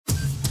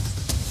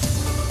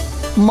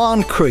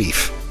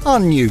Moncrief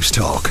on News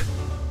Talk.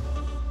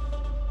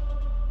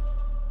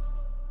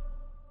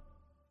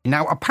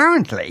 Now,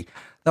 apparently,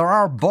 there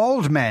are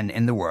bald men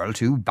in the world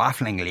who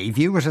bafflingly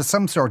view it as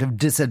some sort of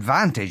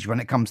disadvantage when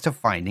it comes to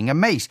finding a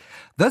mate.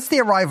 Thus, the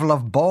arrival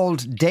of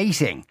bald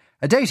dating,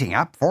 a dating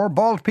app for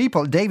bald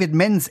people. David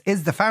Minns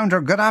is the founder.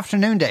 Good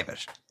afternoon, David.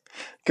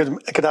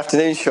 Good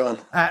afternoon, Sean.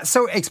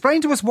 So,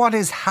 explain to us, what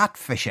is hat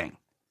fishing?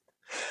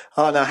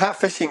 Now, hat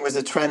fishing was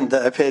a trend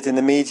that appeared in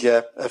the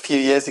media a few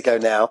years ago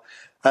now.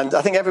 And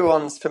I think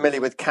everyone's familiar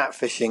with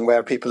catfishing,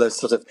 where people are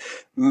sort of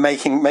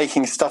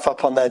making stuff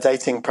up on their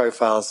dating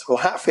profiles. Well,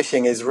 hat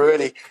fishing is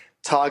really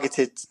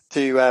targeted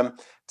to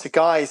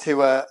guys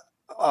who are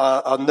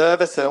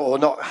nervous or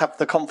not have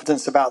the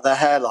confidence about their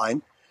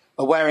hairline,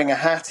 are wearing a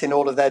hat in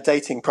all of their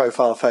dating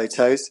profile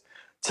photos,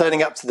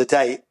 turning up to the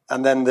date,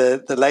 and then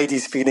the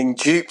lady's feeling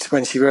duped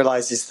when she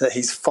realizes that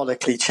he's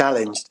follically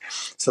challenged.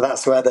 So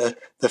that's where the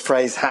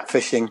phrase hat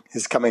fishing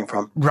is coming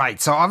from. Right.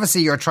 So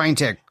obviously you're trying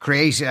to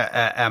create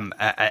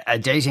a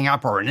dating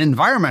app, or an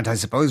environment, I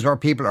suppose, where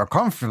people are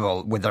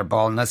comfortable with their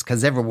baldness,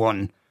 because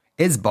everyone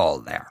is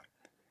bald there.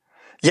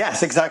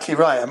 Yes, exactly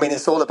right. I mean,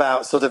 it's all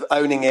about sort of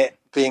owning it,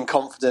 being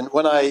confident.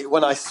 When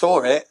I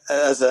saw it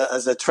as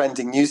a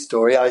trending news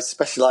story, I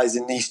specialize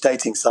in niche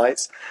dating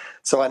sites.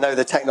 So I know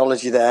the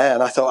technology there,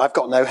 and I thought, I've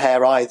got no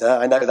hair either.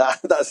 I know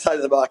that side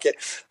of the market.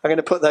 I'm going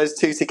to put those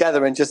two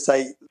together and just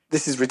say,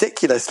 this is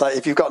ridiculous. Like,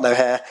 if you've got no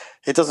hair,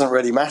 it doesn't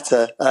really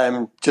matter.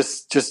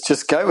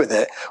 Just go with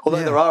it.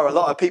 Although there are a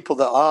lot of people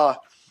that are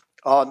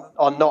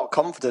not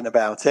confident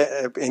about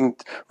it. In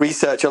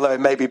research, although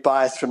it may be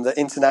biased from the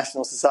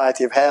International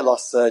Society of Hair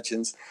Loss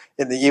Surgeons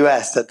in the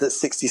US, that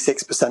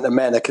 66% of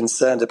men are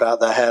concerned about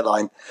their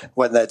hairline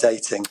when they're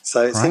dating.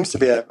 So it seems to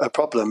be a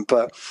problem.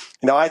 But,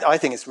 I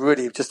think it's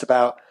really just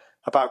about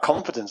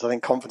confidence. I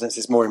think confidence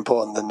is more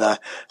important than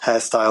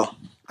hairstyle.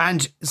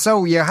 And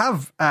so you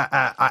have,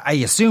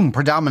 I assume,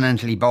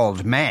 predominantly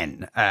bald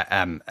men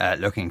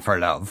looking for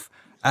love.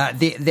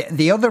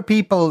 The other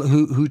people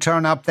who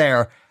turn up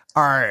there,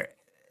 are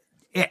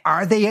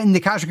they in the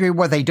category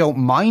where they don't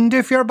mind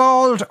if you're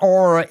bald,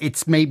 or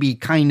it's maybe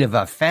kind of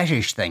a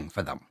fetish thing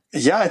for them?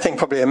 Yeah, I think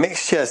probably a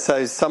mixture.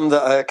 So some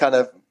that are kind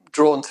of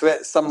drawn to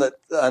it, some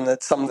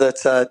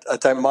that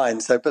don't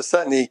mind. So, but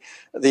certainly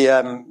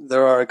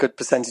there are a good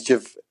percentage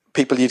of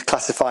people you'd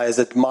classify as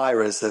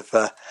admirers of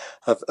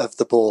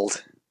the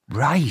bald.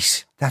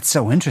 Right, that's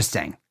so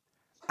interesting.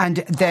 And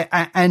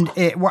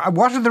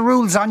what are the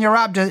rules on your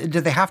app? Do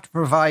they have to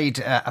provide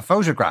a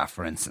photograph,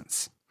 for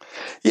instance?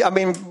 Yeah, I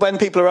mean, when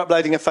people are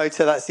uploading a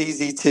photo, that's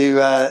easy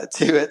to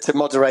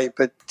moderate.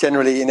 But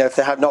generally, if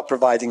they have not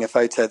providing a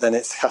photo, then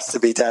it has to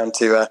be down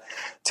to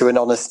an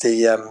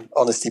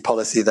honesty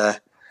policy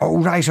there. Oh,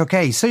 right,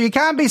 okay. So you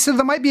can't be. So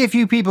there might be a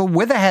few people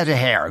with a head of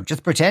hair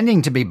just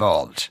pretending to be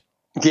bald.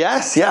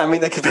 Yes, yeah. I mean,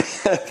 they could be.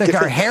 They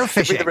are hair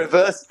fishing. Could be the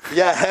reverse.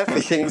 Yeah, hair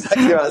fishing.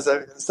 Exactly. I was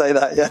going to say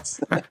that.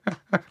 Yes.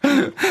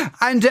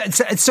 And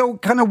so,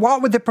 kind of,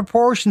 what would the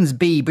proportions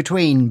be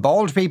between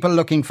bald people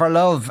looking for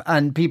love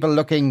and people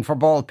looking for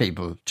bald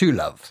people to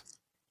love?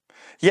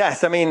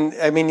 Yes, I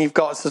mean, you've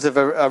got sort of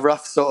a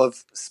rough sort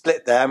of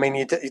split there. I mean,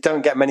 you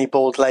don't get many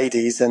bald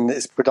ladies, and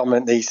it's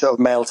predominantly sort of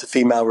male to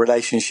female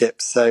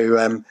relationships.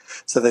 So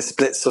the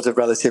split's sort of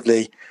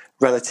relatively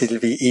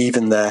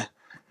even there.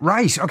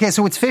 Right. Okay.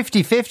 So it's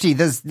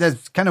 50-50.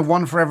 There's kind of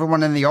one for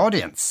everyone in the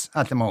audience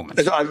at the moment.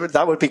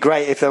 That would be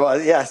great if there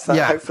was. Yes.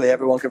 Yeah. Hopefully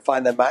everyone can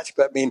find their match.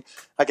 But I mean,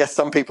 I guess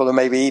some people are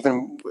maybe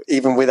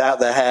even without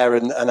their hair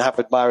and have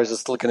admirers are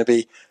still going to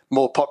be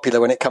more popular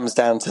when it comes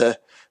down to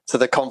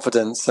the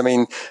confidence. I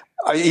mean,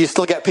 you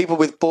still get people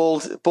with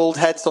bald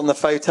heads on the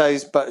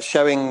photos, but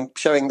showing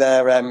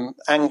their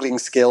angling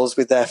skills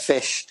with their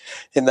fish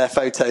in their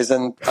photos,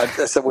 and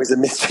that's always a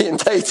mystery in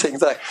dating.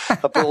 So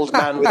a bald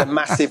man with a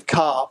massive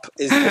carp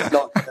is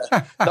not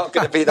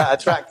going to be that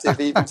attractive,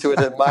 even to an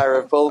admirer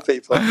of bald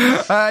people.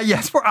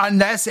 Yes,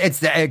 unless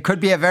it could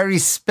be a very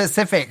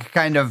specific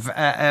kind of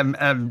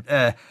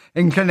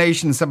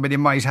inclination somebody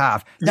might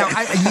have. Now,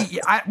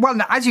 well,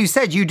 as you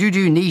said, you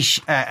do niche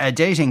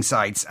dating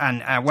sites,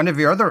 and one of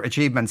your other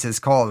achievements is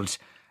called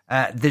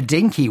the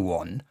Dinky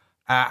One.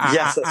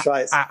 Yes, that's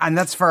right. And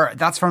that's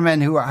for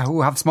men who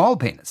have small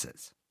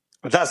penises.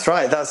 That's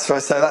right. So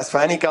that's for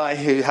any guy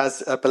who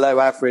has a below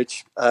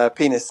average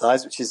penis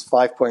size, which is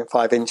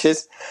 5.5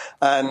 inches,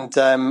 and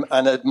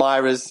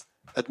admirers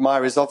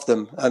of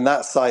them. And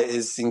that site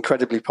is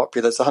incredibly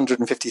popular. It's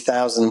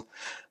 150,000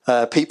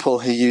 people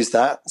who use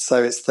that.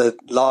 So it's the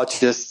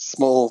largest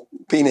small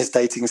penis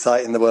dating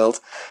site in the world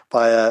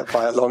by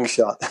a long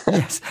shot.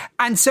 Yes.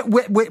 And so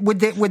would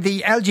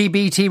the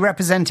LGBT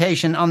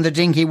representation on the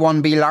Dinky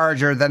One be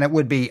larger than it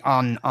would be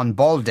on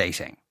bald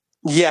dating?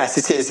 Yes,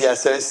 it is. Yeah,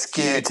 so it's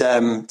skewed to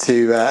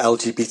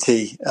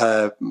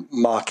LGBT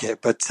market,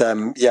 but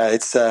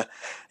it's a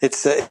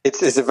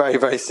very,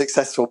 very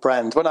successful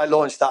brand. When I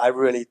launched that, I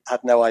really had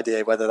no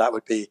idea whether that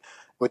would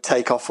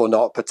take off or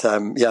not. But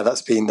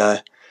that's been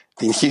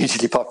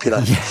hugely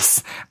popular.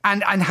 Yes,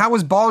 and how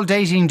is bald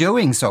dating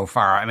doing so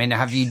far? I mean,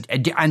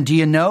 do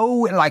you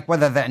know like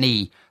whether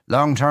any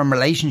long-term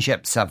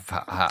relationships have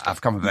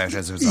come about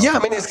as a result. Yeah, I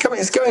mean, it's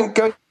going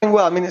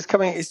well. I mean,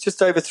 it's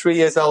just over 3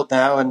 years old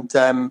now, and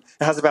it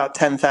has about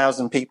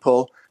 10,000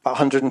 people, about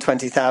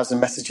 120,000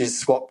 messages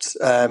swapped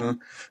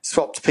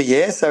per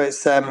year. So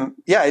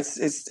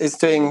it's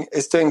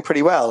doing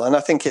pretty well. And I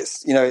think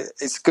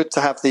it's good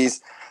to have these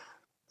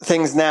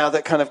things now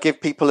that kind of give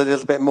people a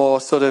little bit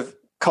more sort of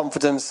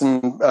confidence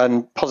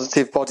and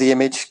positive body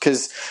image,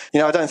 because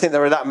I don't think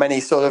there are that many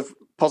sort of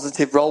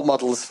positive role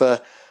models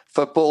for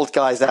bald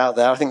guys out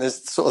there. I think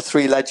there's sort of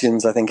 3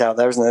 legends, I think, out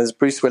there, isn't there? There's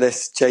Bruce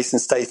Willis, Jason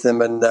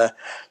Statham, and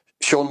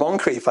Sean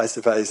Moncrief, I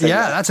suppose.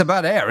 Yeah, that's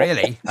about it,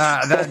 really.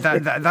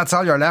 That's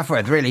all you're left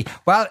with, really.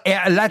 Well,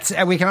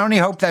 we can only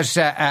hope that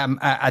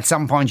at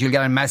some point you'll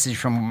get a message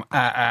from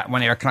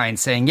one of your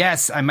clients saying,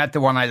 yes, I met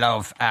the one I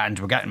love and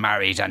we're getting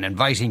married, and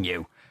inviting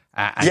you.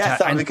 Yes,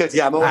 that would be good.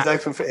 Yeah, I'm always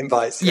open for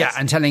invites. Yes. Yeah,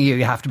 and telling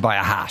you have to buy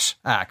a hat,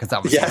 because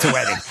obviously it's a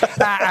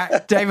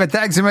wedding. David,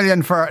 thanks a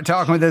million for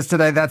talking with us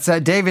today. That's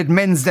David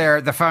Minns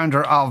there, the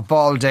founder of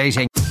Ball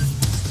Dating.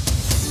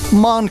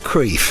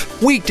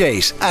 Moncrief,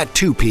 weekdays at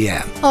 2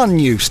 p.m. on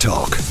News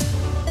Talk.